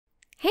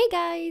Hey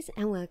guys,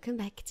 and welcome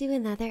back to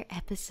another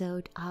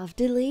episode of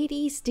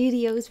DeLady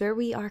Studios, where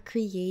we are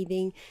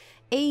creating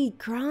a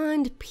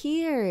Grand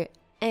Pier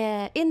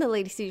in the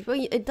DeLady Studios.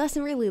 Well, it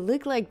doesn't really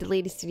look like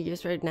DeLady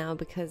Studios right now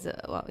because,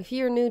 well, if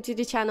you're new to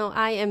the channel,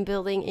 I am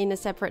building in a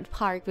separate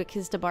park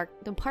because the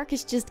park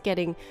is just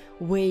getting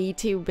way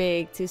too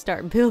big to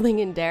start building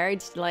in there.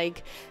 It's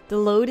like the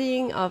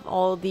loading of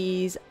all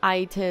these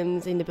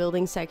items in the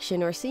building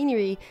section or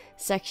scenery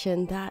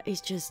section that is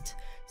just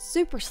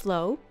super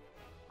slow.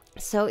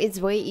 So it's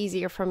way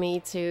easier for me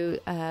to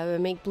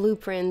make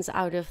blueprints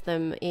out of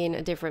them in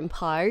a different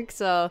park.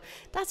 So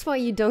that's why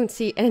you don't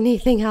see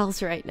anything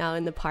else right now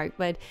in the park.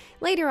 But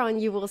later on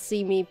you will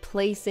see me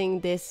placing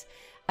this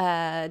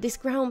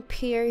Grand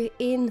Pier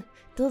in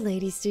the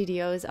DeLady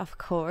Studios, of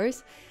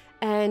course.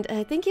 And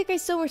thank you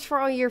guys so much for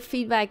all your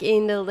feedback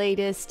in the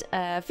latest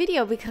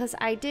video, because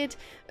I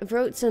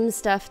wrote some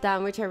stuff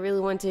down which I really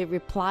want to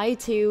reply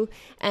to,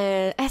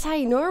 as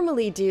I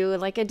normally do.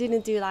 Like, I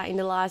didn't do that in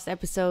the last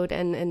episode,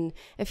 and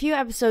a few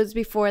episodes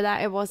before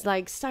that it was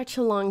like such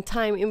a long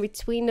time in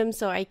between them,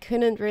 so I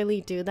couldn't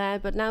really do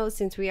that. But now,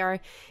 since we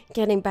are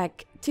getting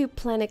back to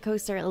Planet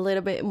Coaster a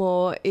little bit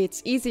more,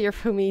 it's easier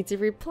for me to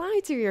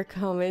reply to your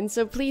comments.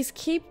 So please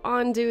keep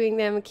on doing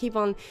them, keep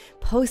on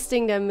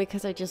posting them,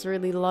 because I just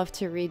really love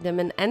to read them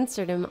and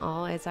answer them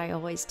all, as I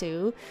always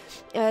do.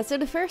 So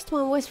the first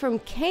one was from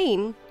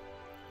Kane.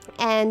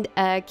 And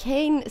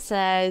Kane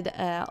said,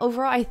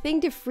 overall, I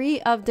think the free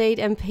update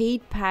and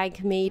paid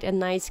pack made a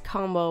nice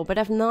combo, but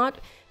I've not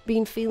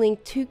been feeling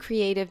too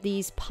creative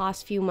these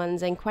past few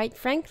months, and quite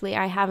frankly,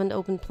 I haven't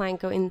opened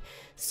Planko in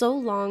so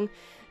long.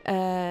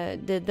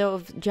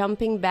 The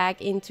jumping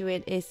back into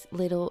it is a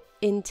little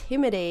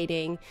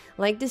intimidating.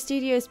 Like the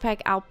Studios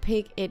pack, I'll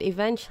pick it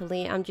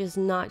eventually. I'm just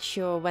not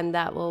sure when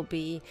that will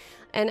be.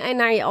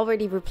 And I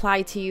already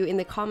replied to you in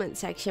the comment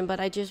section, but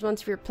I just want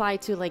to reply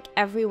to like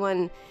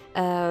everyone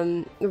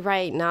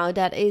right now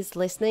that is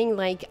listening.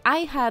 Like, I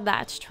had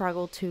that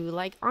struggle too.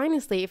 Like,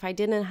 honestly, if I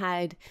didn't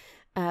had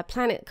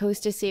Planet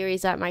Coaster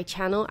series at my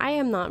channel, I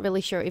am not really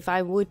sure if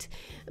I would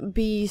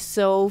be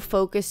so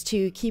focused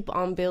to keep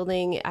on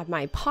building at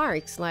my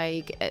parks.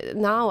 Like,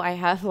 now I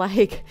have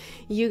like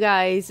you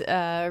guys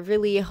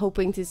really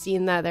hoping to see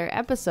another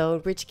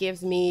episode, which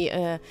gives me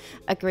a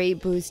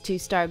great boost to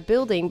start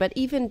building. But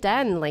even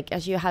then, like,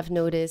 as you have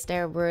noticed,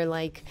 there were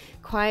like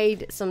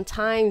quite some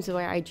times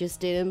where I just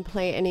didn't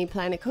play any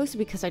Planet Coaster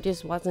because I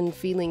just wasn't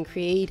feeling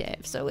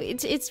creative. So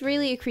it's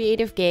really a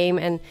creative game,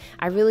 and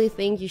I really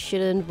think you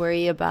shouldn't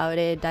worry about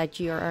it that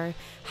you're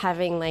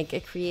having like a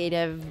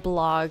creative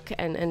block,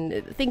 and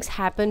things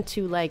happen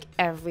to like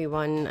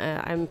everyone,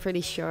 I'm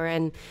pretty sure.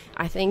 And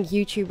I think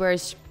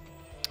YouTubers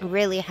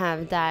really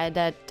have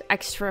that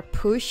extra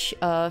push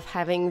of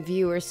having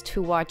viewers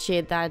to watch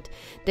it, that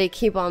they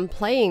keep on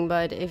playing.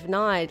 But if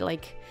not,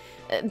 like,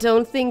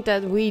 don't think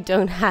that we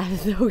don't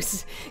have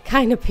those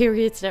kind of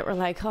periods that we're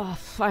like, oh,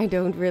 I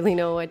don't really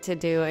know what to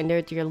do, and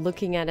you're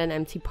looking at an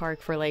empty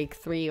park for like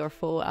 3 or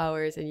 4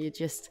 hours and you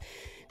just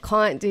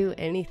can't do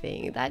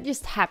anything. That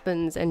just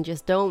happens, and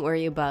just don't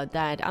worry about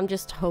that. I'm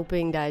just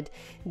hoping that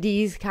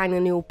these kind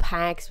of new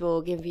packs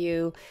will give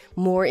you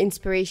more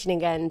inspiration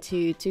again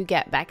to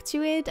get back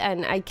to it.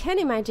 And I can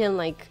imagine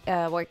like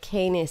what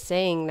Kane is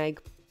saying,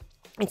 like,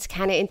 it's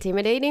kind of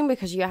intimidating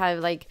because you have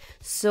like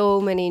so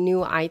many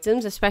new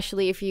items,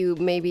 especially if you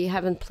maybe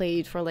haven't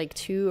played for like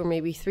 2 or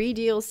maybe 3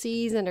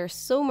 DLCs, and there's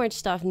so much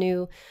stuff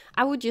new.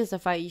 I would just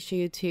advise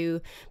you to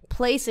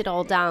place it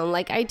all down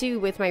like I do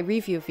with my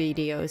review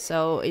videos.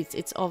 So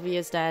it's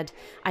obvious that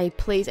I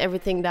place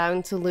everything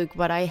down to look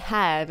what I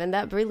have, and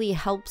that really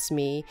helps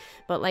me.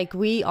 But like,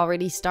 we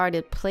already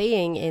started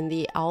playing in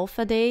the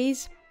alpha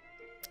days.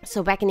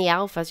 So back in the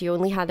alphas, you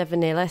only had the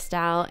vanilla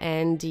style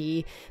and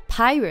the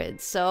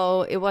pirates.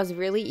 So it was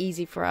really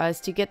easy for us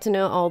to get to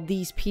know all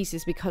these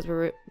pieces because we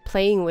were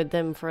playing with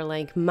them for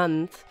like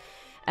months.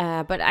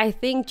 But I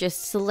think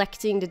just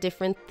selecting the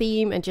different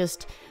theme and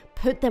just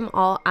put them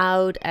all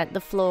out at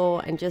the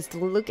floor and just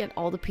look at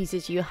all the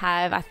pieces you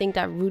have, I think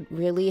that would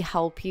really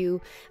help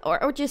you.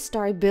 Or just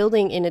start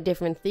building in a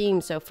different theme.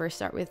 So first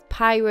start with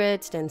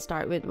pirates, then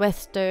start with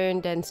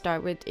western, then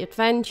start with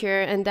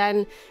adventure, and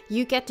then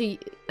you get to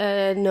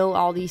know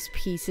all these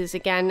pieces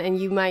again, and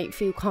you might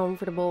feel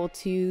comfortable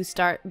to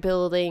start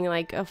building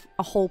like a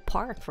whole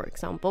park, for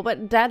example.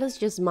 But that is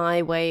just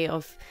my way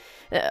of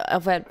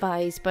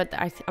advice, but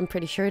I'm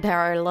pretty sure there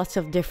are lots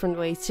of different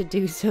ways to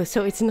do so,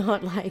 so it's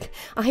not like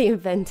I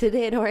invented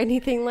it or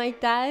anything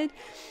like that.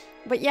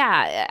 But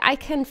yeah, I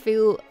can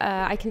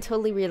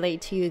totally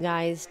relate to you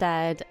guys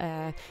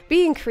that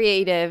being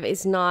creative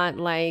is not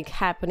like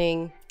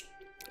happening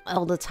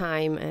all the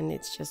time, and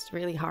it's just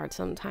really hard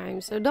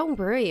sometimes, so don't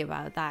worry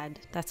about that.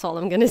 That's all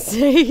I'm gonna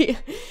say.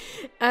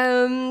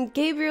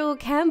 Gabriel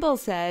Campbell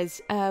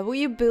says, will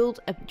you build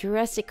a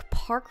Jurassic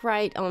Park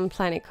ride on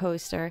Planet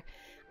Coaster?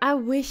 I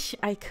wish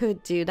I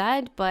could do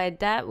that,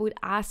 but that would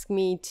ask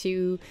me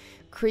to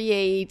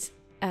create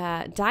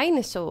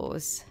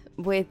dinosaurs,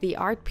 with the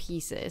art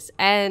pieces,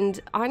 and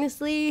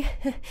honestly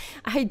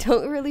I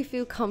don't really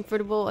feel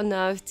comfortable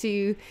enough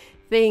to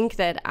think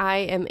that I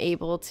am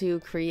able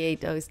to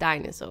create those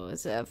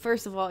dinosaurs.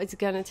 First of all, it's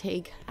gonna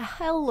take a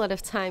hell lot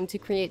of time to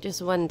create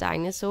just one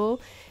dinosaur,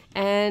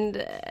 and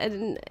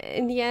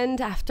in the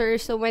end, after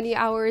so many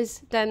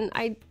hours, then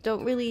I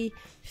don't really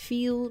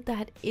feel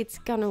that it's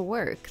gonna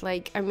work.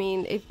 Like, I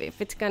mean, if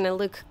it's gonna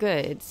look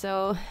good.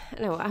 So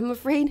no, I'm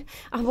afraid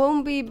I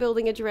won't be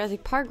building a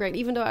Jurassic Park ride,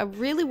 even though I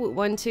really would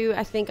want to.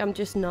 I think I'm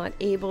just not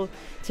able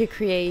to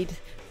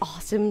create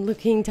awesome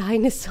looking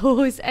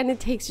dinosaurs, and it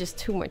takes just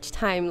too much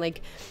time.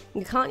 Like,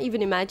 you can't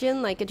even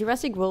imagine, like a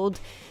Jurassic World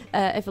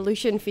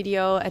evolution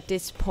video at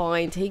this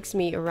point takes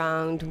me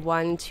around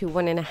 1 to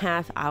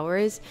 1.5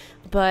 hours,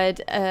 but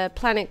a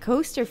Planet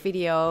Coaster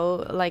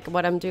video like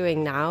what I'm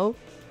doing now,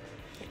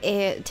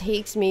 it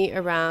takes me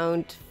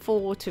around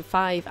 4 to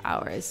 5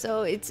 hours.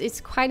 So it's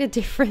quite a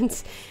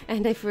difference.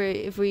 And if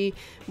we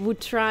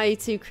would try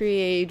to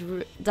create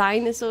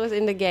dinosaurs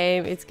in the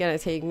game, it's gonna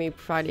take me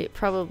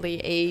probably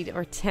 8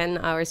 or 10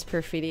 hours per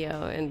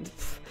video, and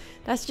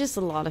that's just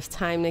a lot of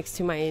time next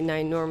to my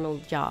normal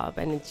job,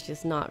 and it's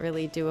just not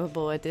really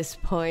doable at this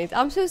point.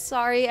 I'm so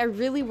sorry. I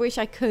really wish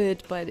I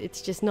could, but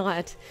it's just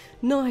not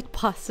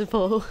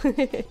possible.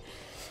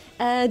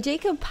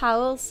 Jacob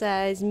Powell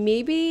says,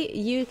 maybe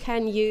you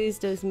can use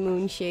those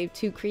moon shape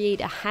to create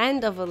a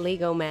hand of a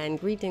Lego man.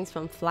 Greetings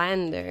from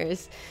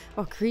Flanders.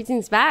 Or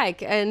greetings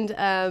back. And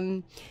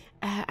I'm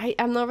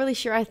not really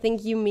sure. I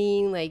think you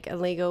mean like a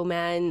Lego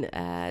man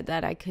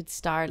that I could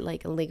start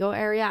like a Lego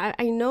area.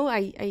 I know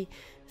I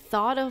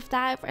thought of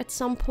that at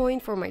some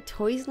point for my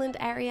Toysland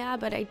area,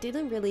 but I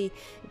didn't really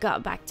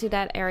got back to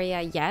that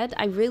area yet.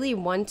 I really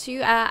want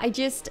to. I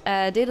just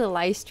did a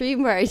live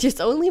stream where I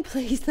just only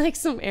placed like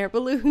some air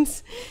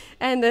balloons,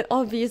 and then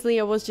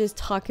obviously I was just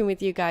talking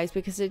with you guys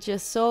because it's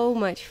just so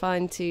much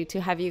fun to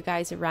have you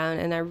guys around,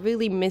 and I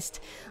really missed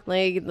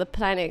like the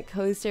Planet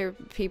Coaster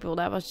people.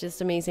 That was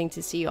just amazing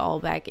to see you all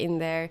back in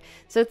there.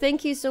 So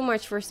thank you so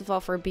much, first of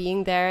all, for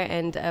being there,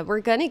 and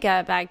we're gonna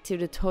get back to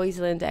the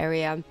Toysland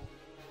area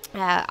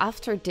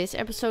after this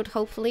episode.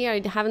 Hopefully.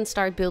 I haven't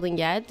started building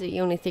yet.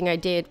 The only thing I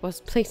did was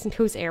placing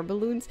those air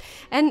balloons,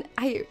 and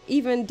I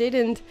even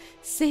didn't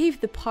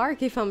save the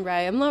park, if I'm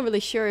right. I'm not really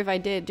sure if I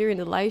did during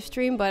the live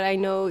stream, but I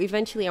know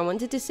eventually I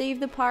wanted to save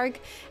the park,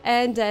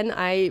 and then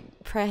I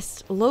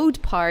pressed load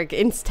park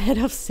instead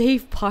of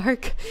save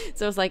park.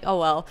 So I was like, oh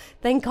well,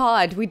 thank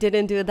God we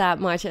didn't do that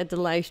much at the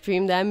live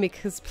stream then,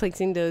 because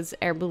placing those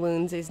air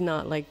balloons is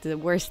not like the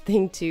worst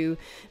thing to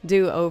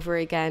do over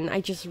again. I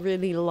just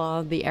really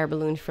love the air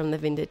balloons from the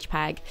vintage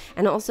pack.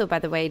 And also, by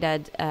the way,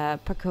 that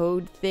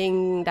pagode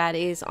thing that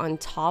is on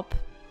top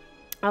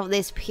of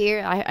this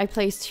pier, I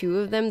placed 2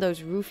 of them,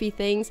 those roofy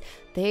things.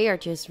 They are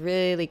just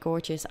really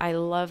gorgeous. I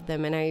love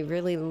them, and I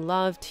really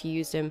love to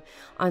use them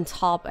on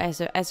top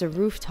as a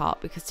rooftop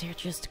because they're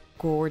just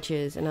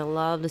gorgeous, and I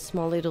love the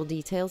small little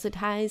details it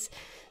has.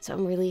 So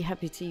I'm really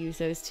happy to use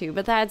those too.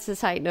 But that's a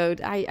side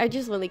note. I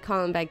just really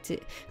can't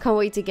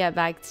wait to get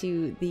back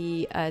to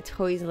the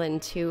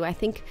Toysland too. I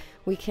think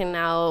we can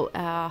now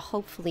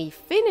hopefully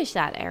finish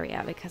that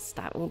area, because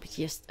that will be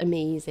just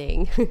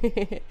amazing.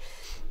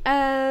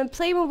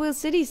 Playmobil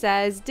City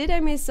says, did I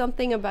miss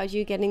something about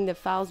you getting the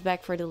files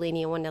back for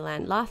DeLady in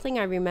Wonderland? Last thing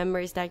I remember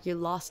is that you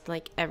lost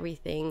like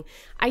everything.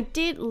 I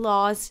did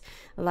lose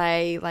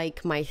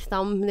like my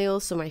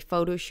thumbnails, so my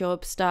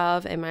Photoshop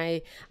stuff and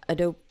my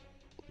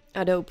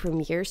Adobe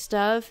Premiere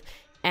stuff,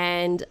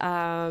 and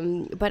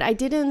but I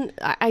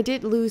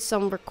did lose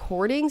some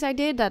recordings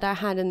that I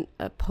hadn't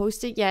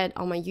posted yet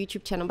on my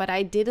YouTube channel, but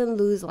I didn't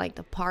lose like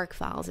the park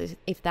files,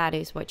 if that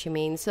is what you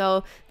mean.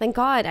 So thank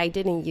God I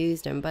didn't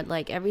use them, but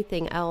like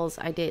everything else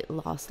I did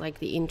lost, like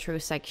the intro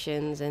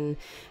sections and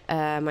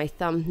my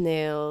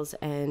thumbnails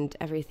and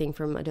everything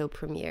from Adobe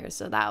Premiere.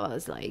 So that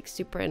was like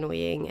super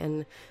annoying,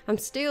 and I'm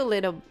still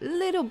a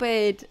little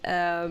bit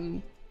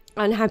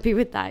unhappy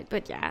with that.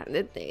 But yeah,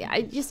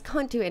 I just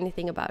can't do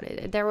anything about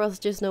it. There was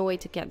just no way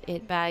to get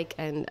it back,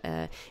 and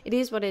it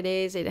is what it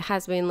is. It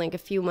has been like a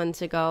few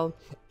months ago,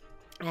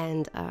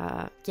 and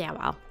yeah,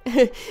 wow.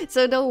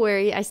 So don't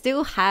worry, I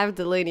still have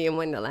DeLady in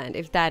Wonderland,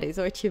 if that is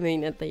what you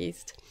mean, at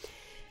least.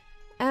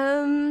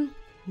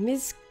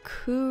 Miss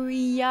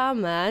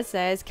Kuriyama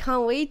says,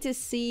 can't wait to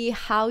see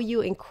how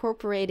you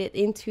incorporate it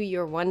into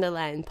your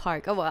Wonderland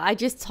park. Oh well, I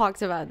just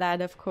talked about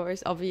that, of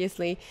course,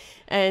 obviously.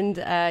 And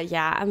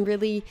yeah, I'm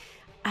really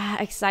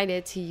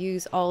excited to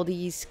use all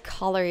these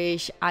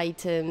colorish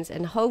items,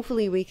 and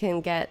hopefully we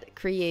can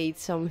create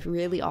some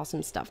really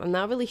awesome stuff. I'm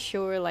not really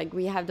sure, like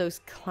we have those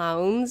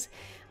clowns.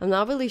 I'm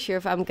not really sure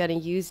if I'm gonna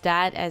use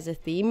that as a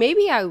theme.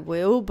 Maybe I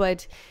will,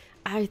 but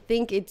I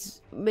think it's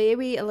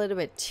maybe a little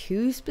bit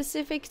too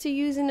specific to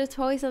use in the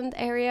Toysland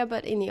area.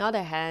 But in the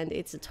other hand,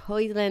 it's a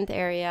Toysland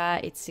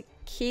area, it's a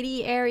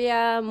kiddie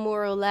area,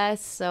 more or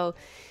less. So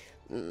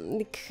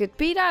it could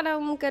be that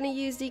I'm gonna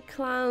use the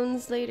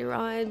clowns later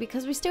on,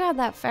 because we still have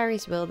that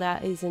Ferris wheel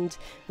that isn't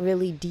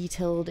really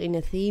detailed in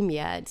a theme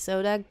yet.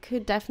 So that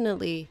could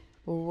definitely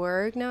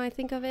work now I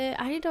think of it.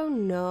 I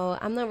don't know.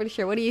 I'm not really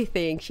sure. What do you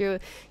think?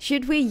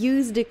 Should we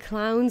use the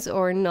clowns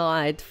or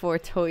not for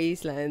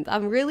Toysland?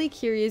 I'm really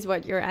curious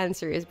what your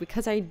answer is,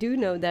 because I do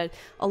know that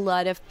a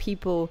lot of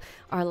people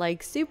are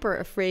like super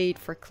afraid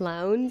for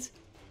clowns.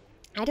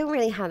 I don't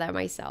really have that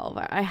myself.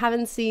 I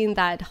haven't seen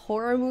that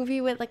horror movie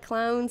with the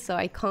clown, so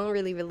I can't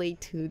really relate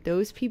to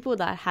those people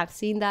that have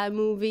seen that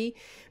movie.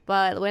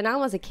 But when I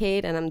was a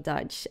kid, and I'm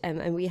Dutch,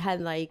 and we had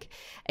like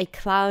a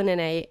clown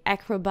and a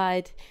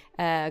acrobat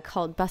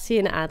called Bassie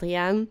and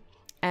Adriaan,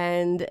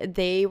 and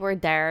they were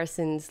there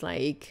since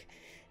like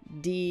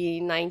the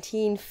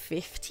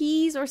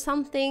 1950s or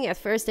something. At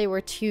first they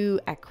were two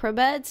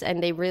acrobats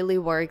and they really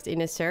worked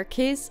in a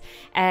circus,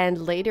 and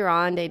later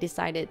on they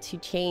decided to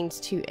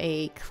change to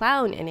a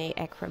clown and a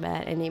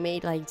acrobat, and they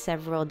made like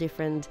several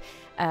different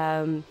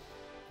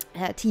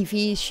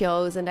TV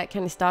shows and that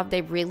kind of stuff.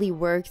 They really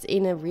worked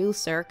in a real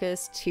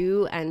circus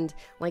too, and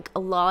like a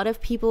lot of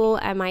people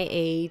at my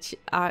age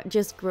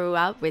just grew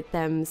up with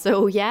them.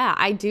 So yeah,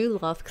 I do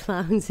love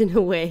clowns in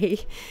a way,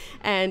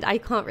 and I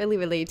can't really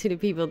relate to the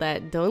people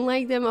that don't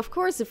like them. Of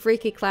course, the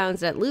freaky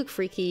clowns that look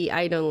freaky,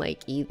 I don't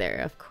like either.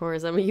 Of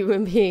course, I'm a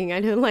human being, I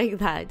don't like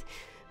that.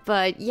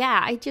 But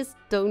yeah, I just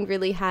don't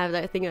really have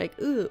that thing like,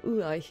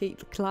 ooh, I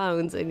hate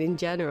clowns. And in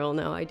general,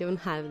 no, I don't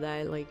have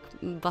that. Like,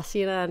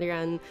 Bassie and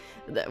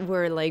Adriaan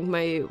were like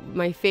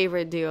my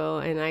favorite duo,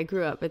 and I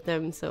grew up with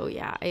them. So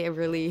yeah, I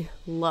really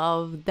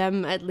love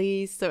them, at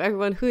least. So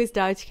everyone who is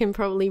Dutch can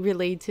probably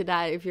relate to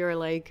that if you're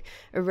like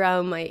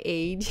around my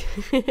age.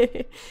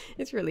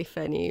 It's really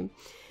funny.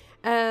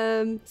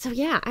 So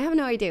yeah, I have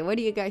no idea. What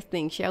do you guys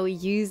think? Shall we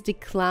use the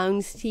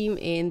clowns team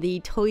in the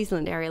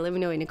Toysland area? Let me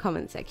know in the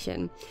comment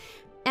section.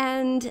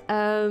 And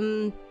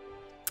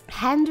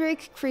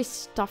Hendrik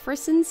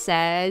Christofferson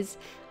says,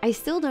 I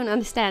still don't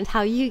understand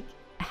how you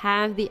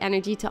have the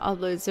energy to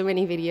upload so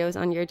many videos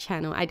on your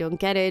channel. I don't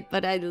get it,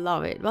 but I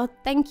love it. Well,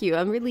 thank you.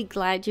 I'm really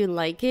glad you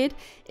like it.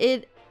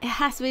 It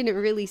has been a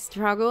really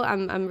struggle.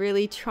 I'm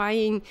really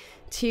trying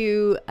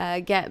to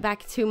get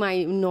back to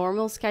my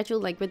normal schedule.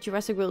 Like with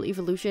Jurassic World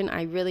Evolution,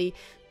 I really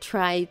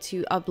try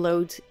to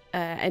upload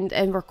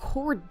and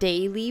record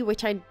daily,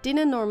 which I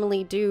didn't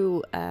normally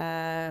do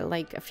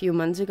like a few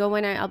months ago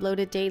when I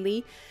uploaded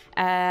daily.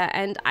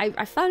 And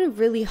I found it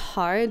really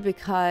hard,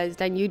 because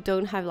then you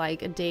don't have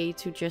like a day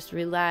to just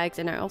relax,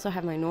 and I also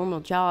have my normal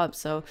job,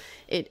 so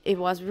it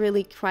was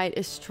really quite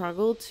a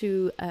struggle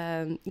to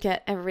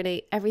get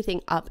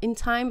everything up in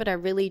time. But I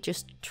really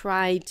just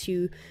try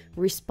to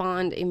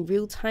respond in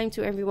real time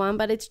to everyone,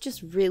 but it's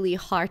just really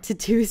hard to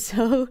do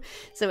so.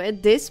 So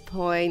at this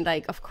point,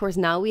 like, of course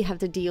now we have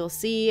the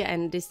DLC,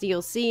 and this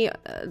DLC,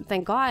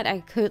 thank God I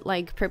could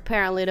like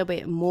prepare a little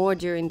bit more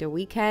during the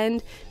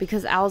weekend,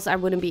 because else I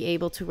wouldn't be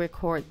able to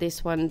record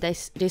this one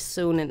this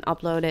soon and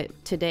upload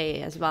it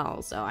today as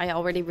well. So I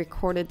already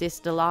recorded this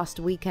the last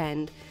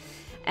weekend,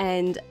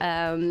 and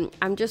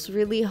I'm just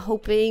really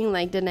hoping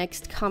like the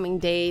next coming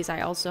days. I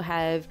also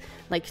have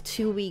like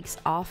 2 weeks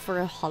off for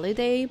a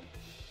holiday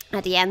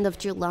at the end of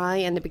July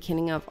and the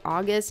beginning of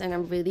August, and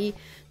I'm really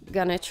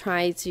gonna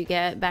try to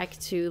get back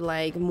to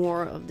like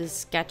more of the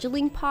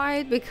scheduling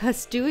part,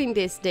 because doing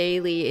this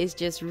daily is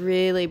just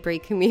really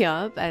breaking me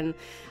up, and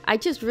I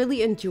just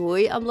really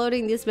enjoy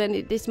uploading this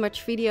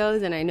much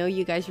videos, and I know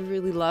you guys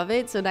really love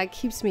it, so that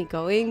keeps me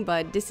going.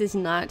 But this is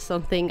not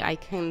something I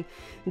can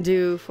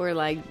do for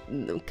like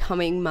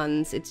coming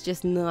months. It's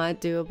just not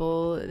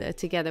doable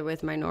together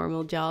with my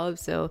normal job.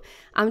 So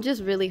I'm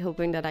just really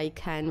hoping that I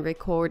can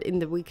record in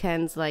the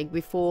weekends like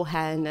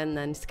beforehand, and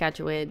then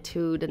schedule it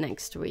to the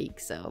next week.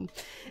 So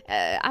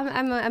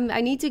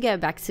I need to get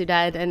back to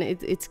that, and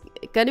it's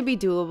gonna be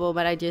doable,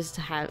 but I just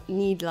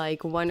need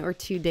like 1 or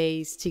 2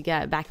 days to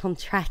get back on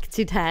track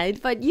to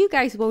that. But you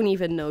guys won't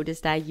even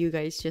notice that. You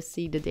guys just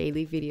see the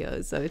daily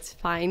videos, so it's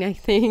fine, I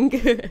think.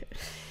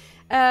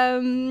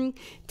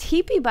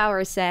 TP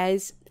Bauer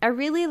says, I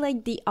really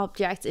like the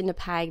objects in the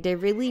pack. They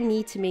really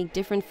need to make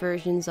different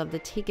versions of the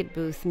ticket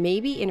booth,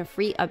 maybe in a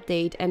free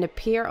update, and the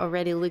pier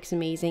already looks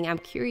amazing. I'm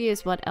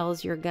curious what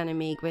else you're gonna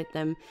make with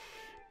them.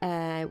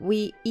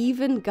 We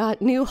even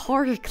got new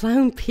horror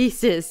clown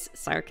pieces.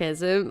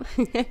 Sarcasm.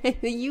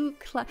 you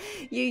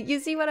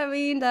see what I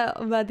mean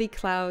about the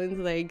clowns?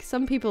 Like,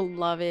 some people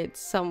love it,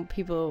 some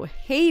people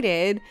hate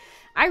it.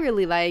 I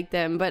really like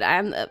them, but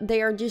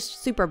they are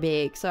just super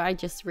big, so I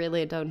just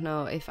really don't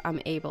know if I'm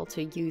able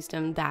to use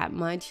them that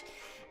much.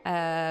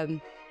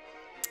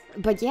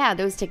 But yeah,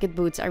 those ticket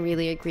booths, I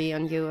really agree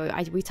on you.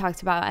 We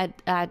talked about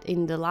that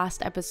in the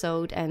last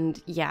episode,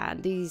 and yeah,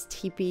 these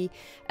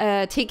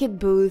ticket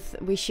booth,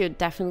 we should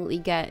definitely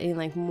get in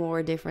like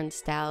more different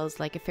styles,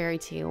 like a fairy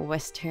tale,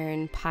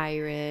 western,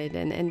 pirate,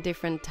 and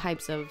different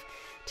types of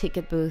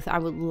ticket booth. I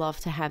would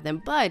love to have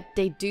them, but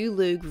they do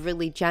look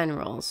really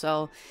general,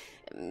 so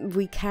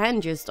we can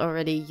just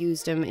already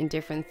use them in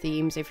different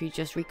themes if you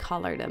just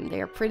recolor them.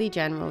 They are pretty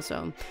general,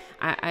 so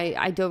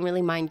I don't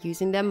really mind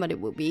using them, but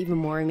it would be even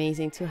more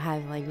amazing to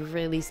have like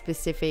really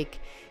specific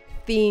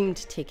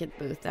themed ticket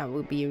booth. That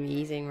would be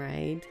amazing,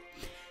 right?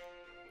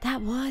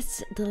 that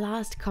was the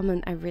last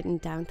comment I've written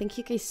down. Thank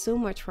you guys so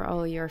much for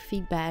all your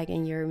feedback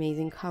and your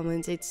amazing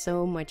comments. It's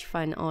so much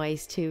fun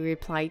always to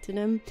reply to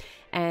them,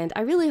 and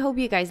I really hope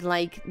you guys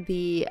like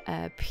the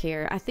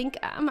pier. I think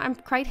I'm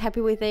quite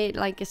happy with it.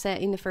 Like I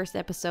said in the first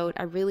episode,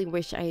 I really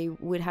wish I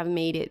would have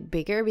made it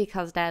bigger,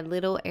 because that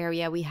little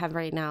area we have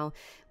right now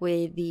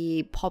with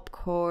the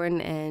popcorn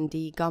and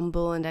the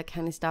gumball and that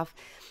kind of stuff,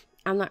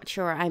 I'm not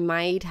sure. I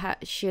might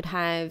should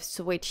have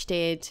switched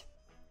it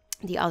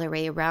the other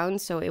way around,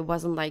 so it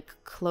wasn't like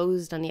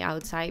closed on the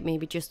outside,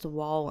 maybe just a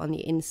wall on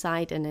the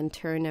inside, and then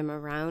turn them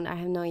around. I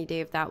have no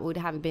idea if that would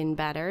have been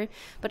better,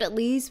 but at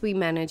least we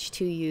managed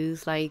to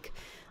use like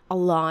a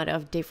lot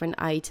of different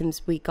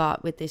items we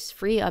got with this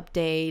free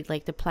update,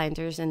 like the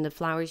planters and the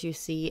flowers you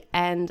see,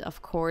 and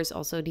of course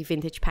also the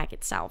vintage pack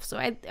itself. So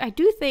I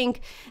do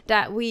think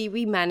that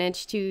we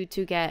managed to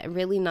get a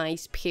really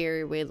nice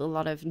pier with a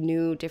lot of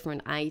new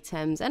different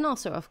items, and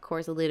also of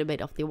course a little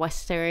bit of the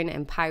western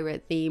and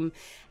pirate theme.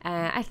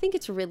 I think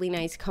it's a really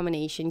nice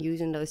combination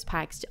using those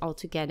packs all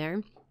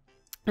together.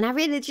 And I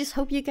really just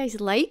hope you guys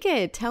like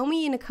it. Tell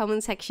me in the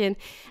comment section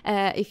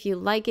if you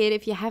like it,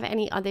 if you have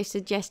any other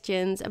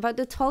suggestions about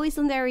the toys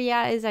in the area,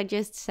 as I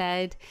just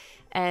said,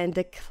 and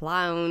the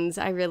clowns.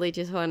 I really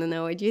just want to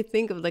know what you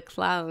think of the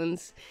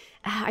clowns.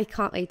 I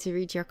can't wait to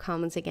read your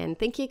comments again.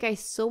 Thank you guys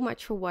so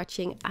much for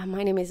watching.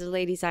 My name is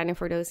DeLadysigner,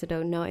 for those who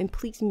don't know, and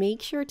please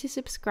make sure to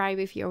subscribe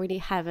if you already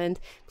haven't.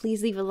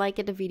 Please leave a like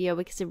at the video,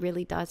 because it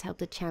really does help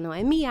the channel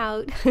and me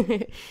out.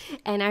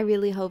 And I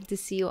really hope to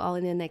see you all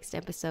in the next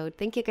episode.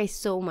 Thank you guys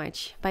so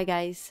much. Bye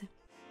guys.